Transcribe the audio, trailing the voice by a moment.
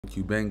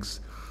Q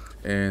Banks,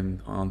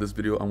 and on this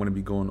video I'm going to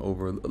be going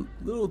over a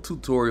little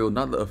tutorial,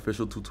 not the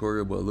official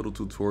tutorial, but a little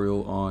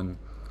tutorial on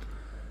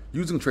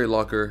using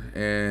TradeLocker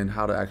and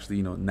how to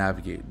actually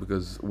navigate.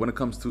 Because when it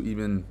comes to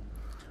even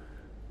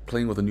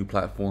playing with a new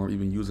platform,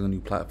 even using a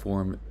new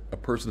platform, a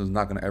person is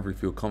not going to ever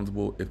feel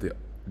comfortable if they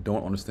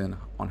don't understand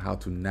on how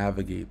to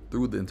navigate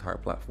through the entire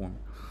platform.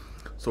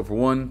 So for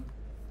one,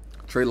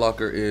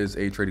 TradeLocker is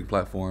a trading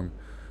platform.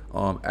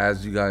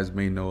 As you guys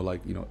may know,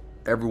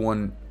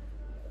 everyone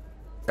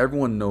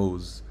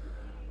knows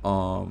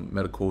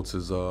MetaQuotes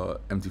is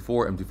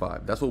MT4,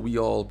 MT5. That's what we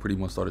all pretty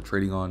much started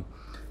trading on.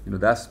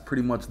 That's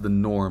pretty much the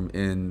norm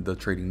in the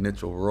trading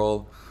niche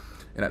overall.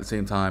 And at the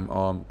same time,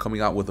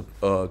 coming out with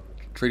a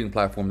trading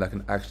platform that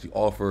can actually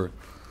offer,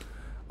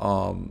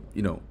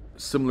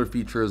 similar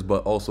features,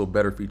 but also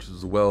better features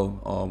as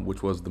well,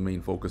 which was the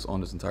main focus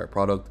on this entire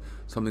product.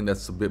 Something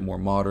that's a bit more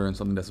modern,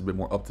 something that's a bit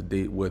more up to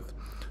date with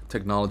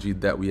technology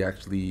that we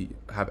actually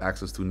have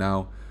access to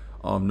now.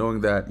 Knowing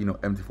that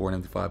MT4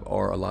 and MT5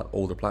 are a lot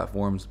older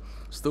platforms,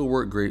 still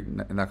work great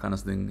and that kind of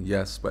thing,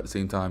 yes. But at the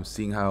same time,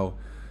 seeing how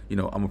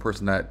I'm a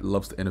person that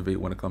loves to innovate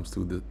when it comes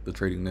to the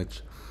trading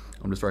niche.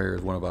 This right here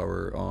is one of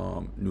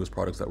our newest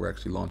products that we're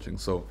actually launching.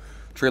 So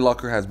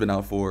TradeLocker has been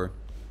out for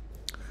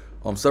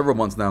several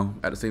months now.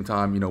 At the same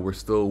time, we're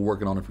still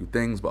working on a few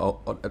things, but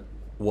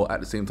at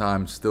the same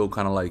time, still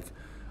kind of like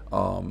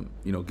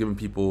giving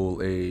people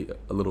a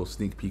little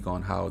sneak peek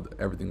on how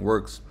everything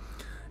works.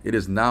 It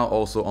is now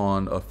also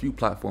on a few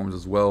platforms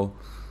as well.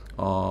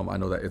 I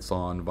know that it's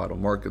on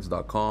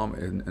vitalmarkets.com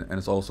and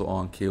it's also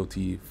on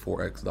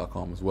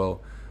KOT4x.com as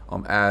well,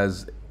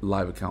 as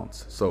live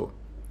accounts. So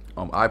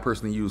I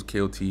personally use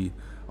KOT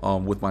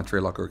with my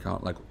TradeLocker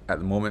account. Like at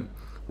the moment,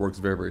 works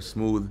very, very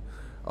smooth.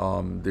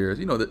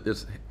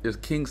 There's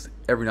kinks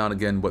every now and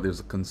again, but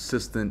there's a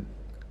consistent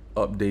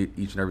update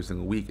each and every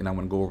single week, and I'm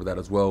going to go over that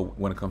as well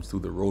when it comes to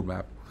the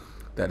roadmap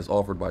that is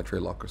offered by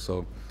TradeLocker.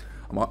 So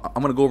I'm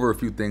going to go over a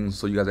few things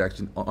so you guys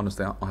actually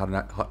understand on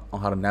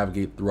how to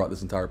navigate throughout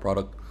this entire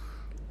product,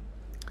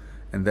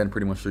 and then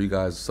pretty much show you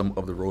guys some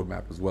of the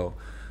roadmap as well.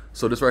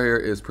 So this right here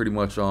is pretty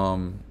much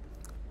the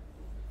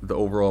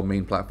overall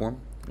main platform.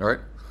 All right,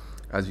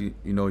 as you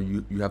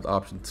have the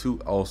option to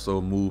also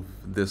move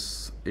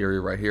this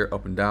area right here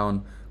up and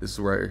down. This is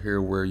right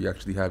here where you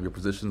actually have your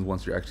positions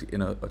once you're actually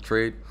in a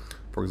trade.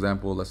 For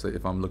example, let's say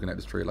if I'm looking at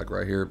this trade like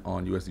right here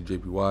on USD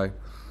JPY,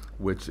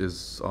 which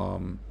is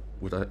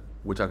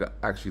which I could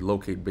actually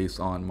locate based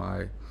on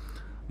my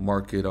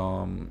market,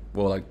 my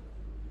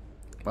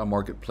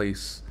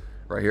marketplace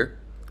right here.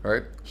 All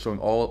right, showing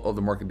all of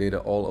the market data,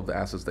 all of the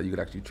assets that you could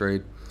actually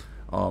trade.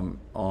 On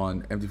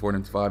MT4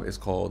 and MT5, it's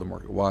called the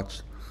Market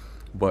Watch,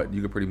 but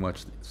you could pretty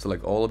much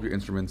select all of your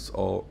instruments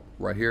all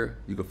right here.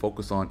 You could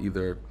focus on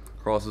either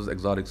crosses,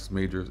 exotics,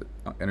 majors,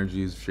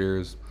 energies,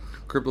 shares,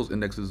 cryptos,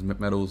 indexes,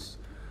 metals,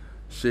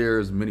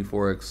 shares, mini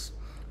forex,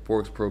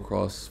 forex pro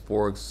cross,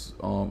 forex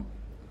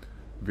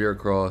Vera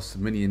cross,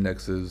 mini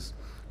indexes,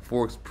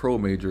 forex pro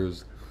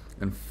majors,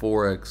 and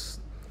forex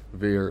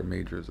Vera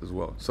majors as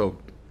well. So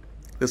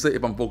let's say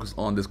if I'm focused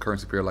on this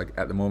currency pair like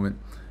at the moment,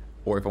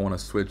 or if I want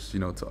to switch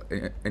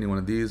to any one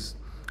of these,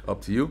 up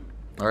to you.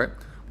 All right,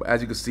 but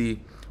as you can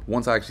see,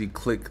 once I actually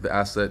click the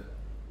asset,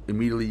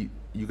 immediately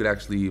you could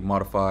actually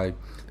modify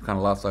the kind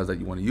of lot size that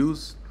you want to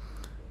use,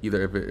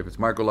 either if it's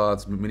micro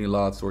lots, mini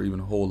lots, or even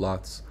whole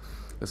lots.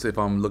 Let's say if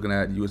I'm looking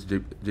at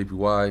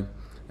JPY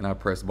and I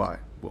press buy,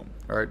 boom.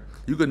 All right,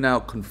 you could now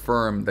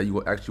confirm that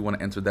you actually want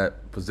to enter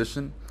that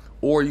position,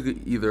 or you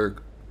could either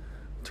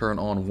turn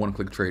on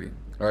one-click trading.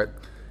 All right,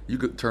 you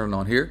could turn it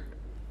on here,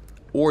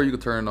 or you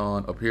could turn it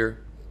on up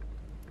here.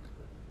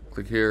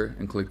 Click here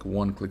and click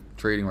one-click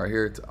trading right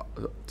here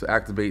to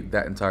activate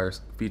that entire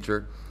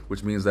feature,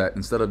 which means that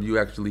instead of you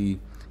actually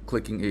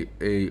clicking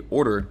a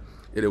order,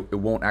 it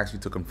won't actually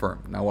to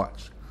confirm. Now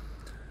watch,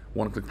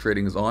 one-click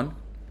trading is on.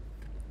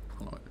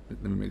 Hold on,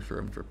 let me make sure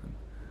I'm tripping.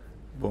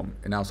 Boom,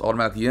 and now it's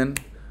automatically in.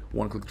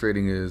 One-click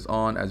trading is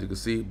on, as you can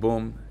see,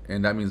 boom,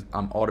 and that means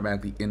I'm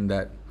automatically in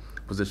that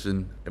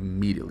position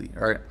immediately,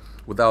 all right,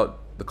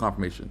 without the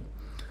confirmation.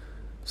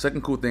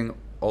 Second cool thing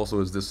also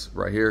is this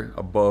right here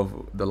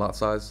above the lot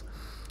size.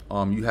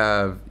 You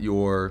have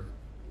your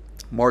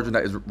margin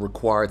that is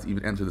required to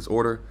even enter this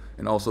order,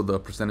 and also the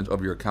percentage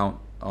of your account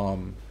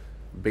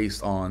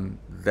based on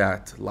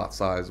that lot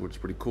size, which is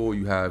pretty cool.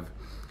 You have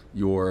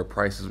your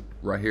prices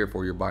right here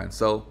for your buy and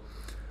sell.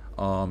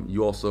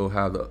 You also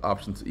have the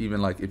option to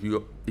even, like, if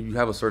you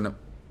have a certain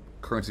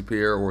currency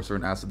pair or a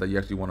certain asset that you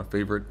actually want to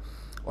favorite,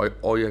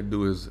 all you have to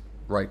do is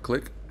right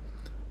click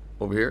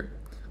over here,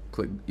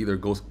 click either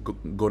go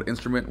to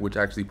instrument, which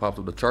actually pops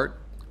up the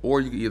chart,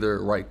 or you can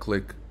either right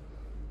click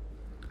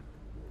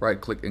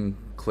and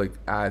click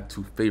add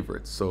to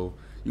favorites. So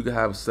you can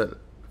have set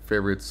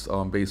favorites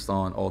based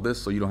on all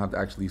this, so you don't have to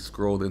actually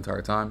scroll the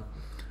entire time.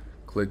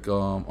 Click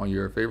on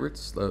your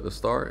favorites, the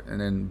star,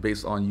 and then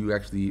based on you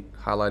actually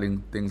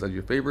highlighting things as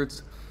your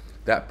favorites,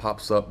 that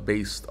pops up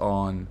based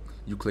on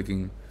you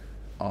clicking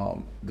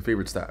the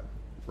favorites tab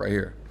right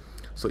here.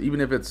 So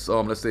even if it's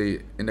let's say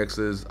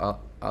indexes,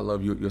 I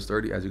love US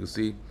 30. As you can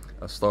see,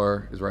 a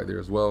star is right there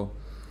as well.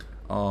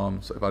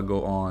 So if I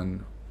go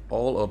on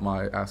all of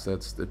my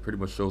assets, it pretty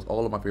much shows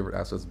all of my favorite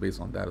assets based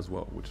on that as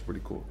well, which is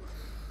pretty cool.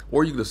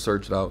 Or you can just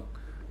search it out,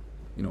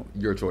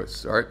 your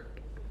choice. All right,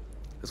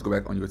 let's go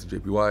back on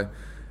USD/JPY.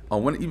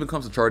 When it even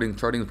comes to charting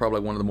is probably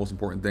like one of the most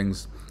important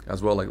things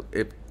as well. Like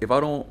if I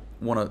don't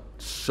want to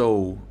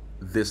show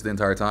this the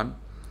entire time,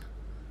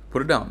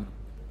 put it down,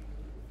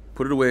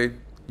 put it away.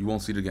 You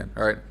won't see it again.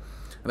 All right.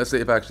 And let's say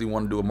if I actually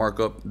want to do a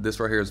markup, this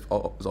right here is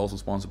also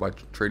sponsored by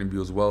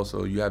TradingView as well.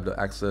 So you have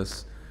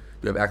access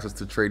to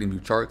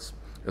TradingView charts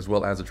as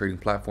well as a trading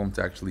platform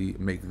to actually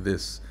make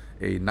this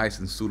a nice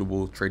and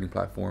suitable trading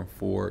platform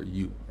for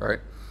you. All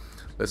right.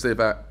 Let's say if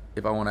I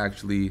want to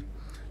actually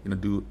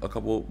do a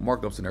couple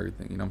markups and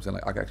everything, you know what I'm saying?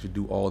 Like I can actually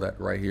do all that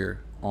right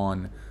here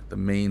on the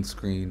main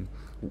screen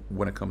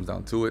when it comes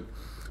down to it.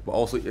 But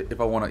also if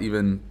I want to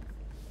even,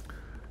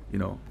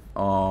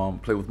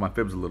 play with my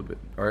fibs a little bit.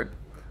 All right.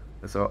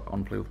 Let's say I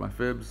want to play with my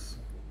fibs.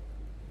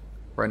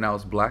 Right now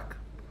it's black.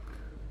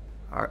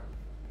 I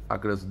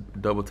could just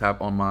double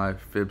tap on my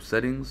fib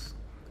settings,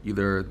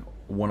 either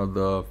one of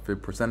the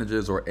fib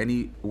percentages or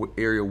any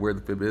area where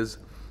the fib is.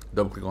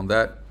 Double click on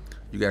that.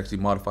 You can actually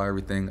modify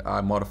everything. I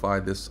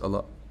modified this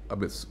a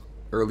bit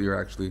earlier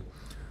actually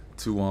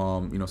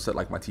to set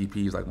like my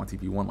TPs, like my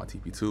TP1, my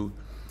TP2,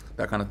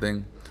 that kind of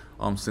thing.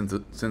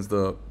 Since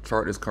the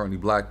chart is currently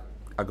black,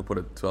 I could put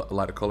it to a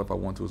lighter color if I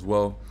want to as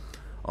well.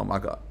 I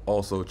could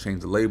also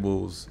change the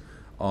labels.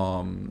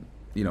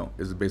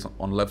 Is it based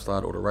on the left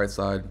side or the right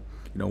side?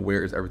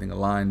 Where is everything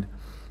aligned?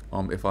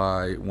 If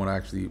I want to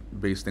actually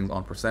base things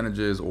on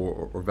percentages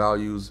or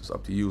values, it's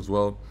up to you as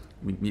well.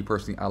 Me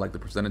personally, I like the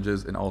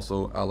percentages, and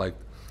also I like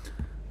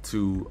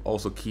to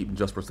also keep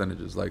just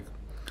percentages. Like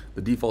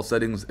the default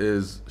settings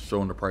is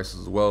showing the prices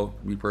as well.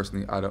 Me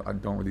personally, I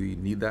don't really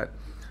need that.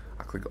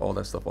 I click all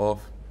that stuff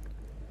off.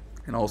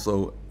 And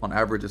also on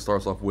average, it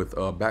starts off with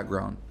a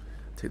background.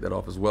 Take that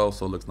off as well,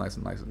 so it looks nice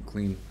and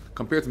clean.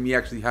 Compared to me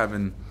actually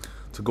having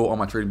to go on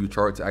my TradingView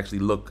chart to actually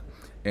look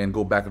and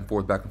go back and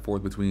forth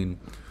between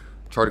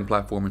charting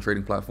platform and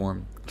trading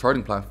platform,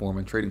 charting platform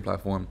and trading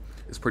platform,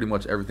 is pretty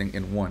much everything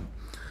in one.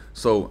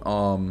 So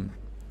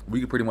we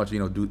could pretty much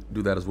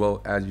do that as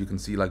well. As you can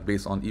see, like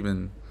based on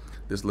even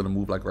this little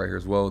move like right here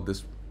as well,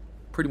 this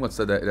pretty much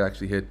said that it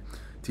actually hit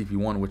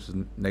TP1, which is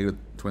negative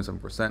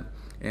 27%,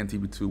 and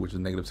TP2, which is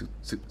negative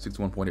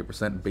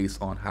 61.8%,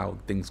 based on how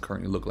things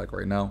currently look like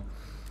right now.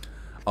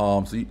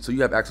 So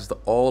you have access to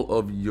all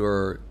of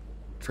your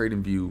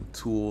TradingView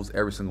tools,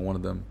 every single one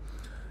of them,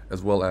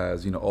 as well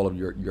as all of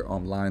your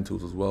line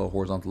tools as well,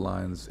 horizontal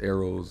lines,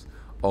 arrows,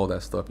 all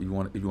that stuff. If you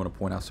want to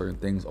point out certain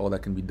things, all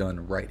that can be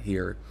done right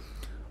here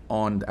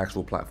on the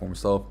actual platform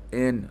itself,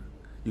 and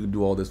you can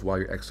do all this while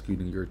you're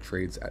executing your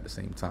trades at the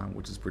same time,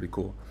 which is pretty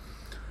cool.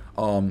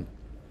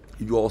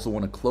 If you also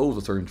want to close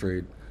a certain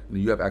trade,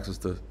 you have access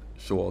to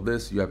show all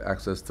this. You have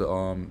access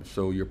to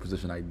show your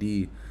position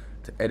ID,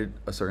 to edit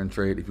a certain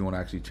trade if you want to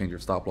actually change your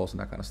stop loss and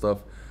that kind of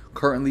stuff.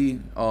 Currently,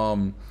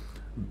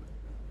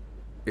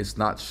 it's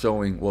not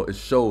showing. Well, it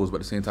shows, but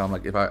at the same time,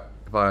 like if I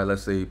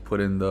let's say put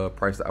in the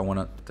price that I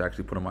want to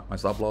actually put in my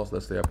stop loss.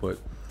 Let's say I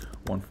put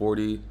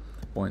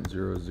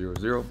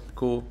 140.000.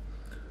 Cool.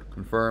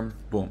 Confirm.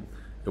 Boom.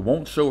 It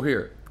won't show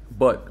here,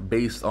 but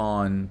based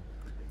on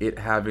it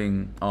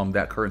having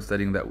that current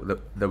setting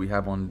that we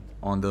have on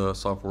the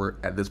software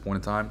at this point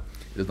in time,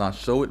 it does not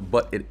show it,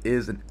 but it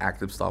is an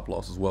active stop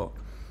loss as well.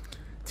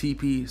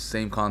 TP,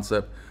 same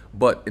concept,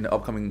 but in the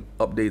upcoming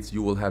updates,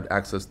 you will have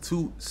access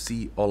to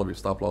see all of your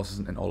stop losses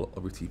and all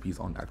of your TPs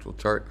on the actual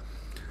chart.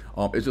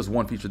 It's just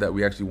one feature that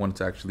we actually wanted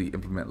to actually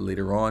implement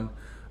later on,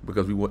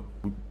 because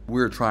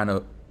we're trying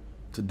to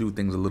do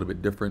things a little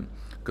bit different,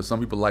 because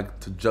some people like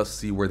to just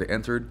see where they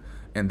entered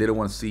and they don't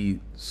want to see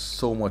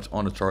so much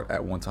on the chart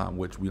at one time,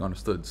 which we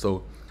understood.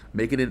 So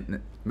making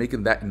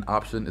that an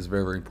option is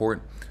very, very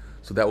important.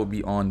 So that will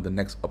be on the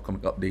next upcoming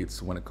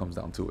updates when it comes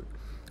down to it.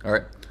 All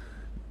right.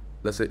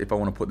 Let's say if I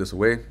want to put this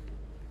away,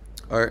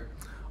 all right,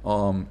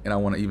 and I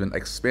want to even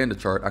expand the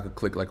chart, I could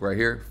click like right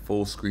here,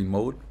 full screen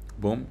mode,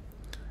 boom,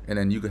 and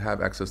then you could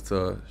have access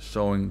to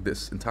showing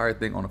this entire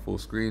thing on a full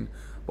screen.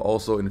 But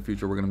also in the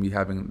future, we're going to be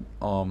having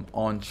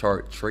on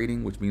chart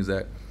trading, which means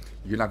that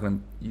you're not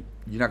going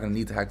to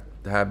need to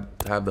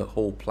have the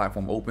whole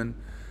platform open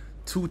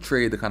to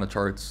trade the kind of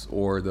charts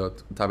or the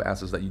type of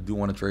assets that you do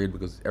want to trade,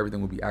 because everything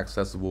will be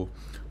accessible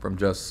from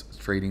just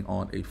trading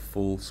on a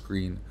full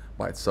screen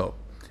by itself.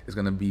 It's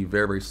going to be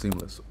very, very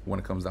seamless when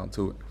it comes down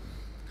to it.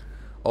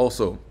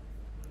 Also,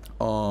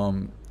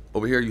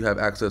 over here you have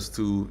access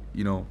to,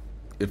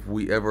 if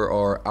we ever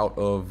are out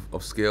of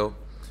scale,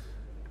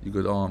 you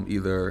could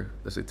either,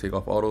 let's say, take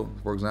off auto,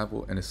 for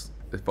example, and it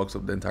fucks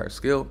up the entire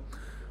scale,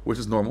 which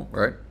is normal,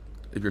 right?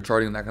 If you're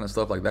charting that kind of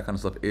stuff, like that kind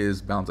of stuff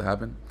is bound to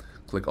happen.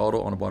 Click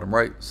auto on the bottom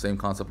right, same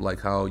concept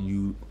like how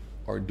you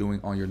are doing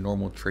on your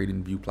normal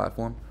TradingView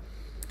platform.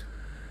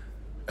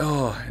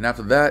 And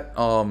after that,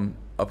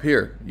 up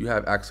here you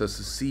have access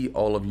to see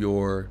all of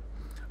your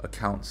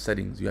account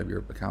settings. You have your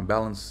account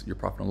balance, your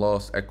profit and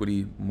loss,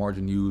 equity,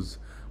 margin used,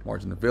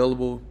 margin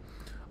available,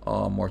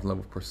 margin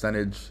level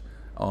percentage,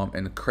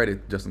 and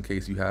credit, just in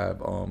case you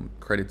have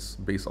credits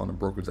based on the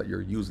brokers that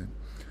you're using.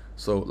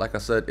 So like I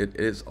said, it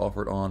is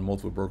offered on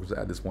multiple brokers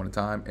at this point in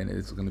time, and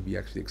it's going to be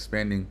actually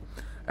expanding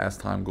as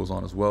time goes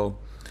on as well.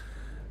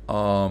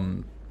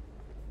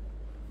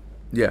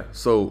 Yeah,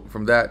 so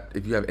from that,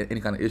 if you have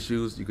any kind of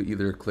issues, you could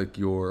either click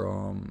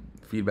your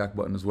feedback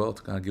button as well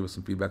to kind of give us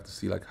some feedback to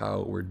see like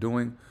how we're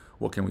doing,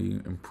 what can we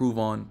improve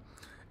on,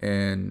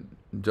 and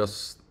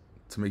just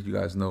to make you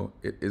guys know,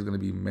 it is going to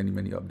be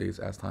many updates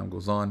as time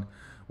goes on,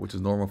 which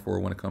is normal for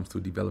when it comes to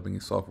developing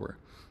a software.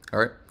 All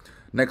right,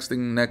 next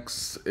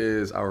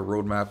is our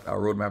roadmap. Our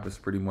roadmap is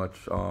pretty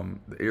much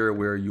the area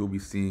where you'll be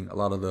seeing a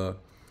lot of the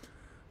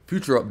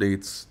future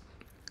updates,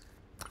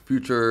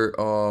 future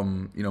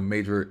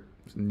major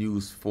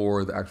news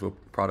for the actual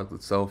product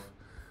itself.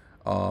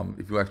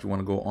 If you actually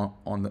want to go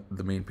on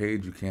the main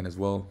page, you can as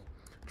well,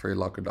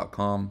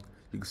 TradeLocker.com.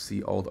 You can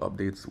see all the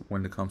updates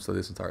when it comes to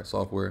this entire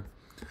software.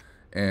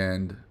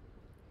 And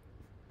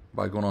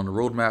by going on the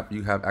roadmap,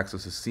 you have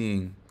access to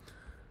seeing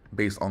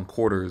based on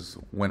quarters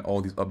when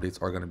all these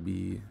updates are going to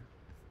be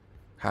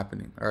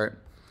happening. All right.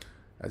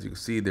 As you can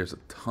see, there's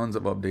tons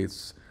of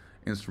updates,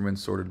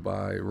 instruments sorted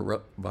by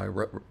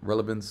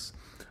relevance,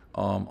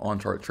 on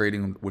chart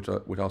trading, which I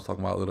was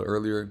talking about a little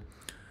earlier,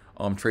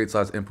 trade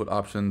size input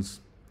options,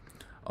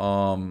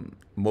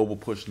 mobile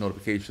push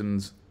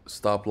notifications,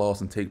 stop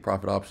loss and take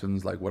profit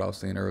options, like what I was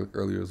saying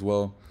earlier as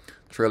well,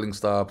 trailing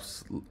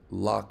stops,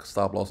 lock,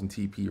 stop loss and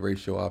TP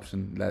ratio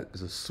option. That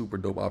is a super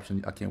dope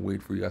option. I can't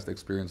wait for you guys to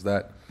experience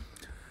that,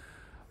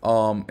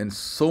 and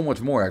so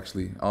much more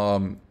actually.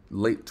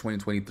 Late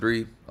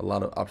 2023, a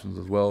lot of options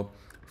as well.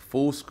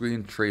 Full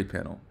screen trade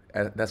panel,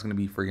 that's going to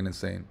be friggin'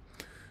 insane.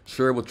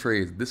 Shareable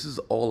trades. This is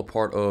all a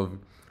part of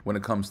when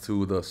it comes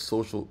to the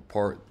social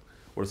part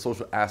or the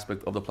social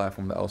aspect of the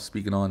platform that I was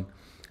speaking on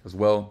as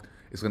well.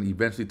 It's going to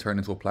eventually turn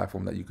into a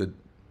platform that you could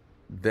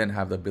then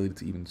have the ability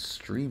to even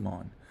stream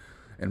on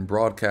and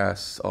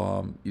broadcast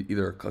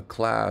either a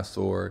class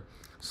or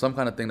some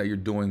kind of thing that you're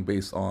doing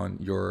based on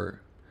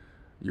your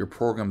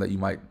program that you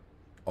might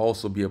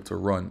also be able to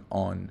run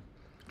on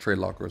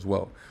TradeLocker as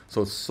well.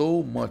 So it's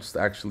so much to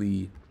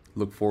actually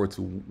look forward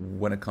to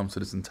when it comes to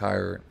this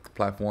entire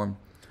platform.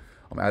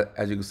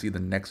 As you can see, the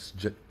next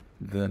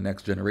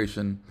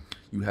generation,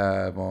 you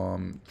have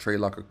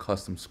TradeLocker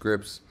custom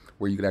scripts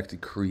where you could actually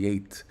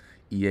create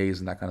EAs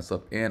and that kind of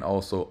stuff, and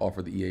also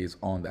offer the EAs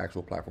on the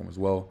actual platform as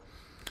well.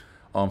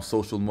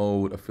 Social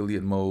mode,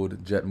 affiliate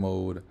mode, jet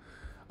mode,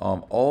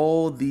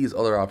 all these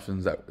other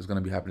options that is going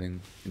to be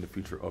happening in the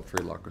future of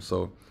TradeLocker.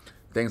 So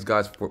thanks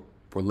guys for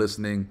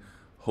listening.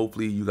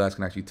 Hopefully you guys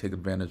can actually take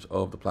advantage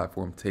of the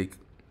platform, take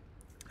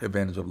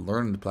advantage of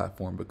learning the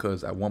platform,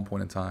 because at one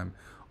point in time,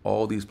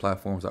 all these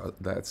platforms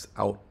that's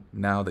out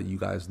now that you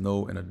guys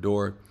know and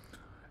adore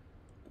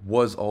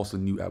was also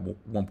new at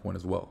one point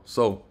as well.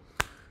 So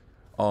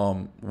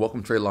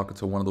welcome TradeLocker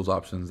to one of those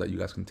options that you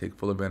guys can take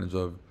full advantage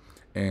of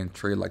and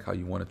trade like how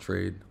you want to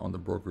trade on the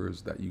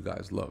brokers that you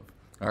guys love.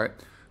 All right,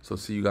 so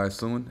see you guys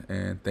soon,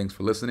 and thanks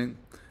for listening,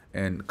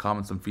 and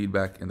comment some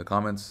feedback in the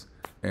comments,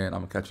 and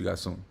I'm gonna catch you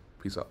guys soon.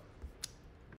 Peace out.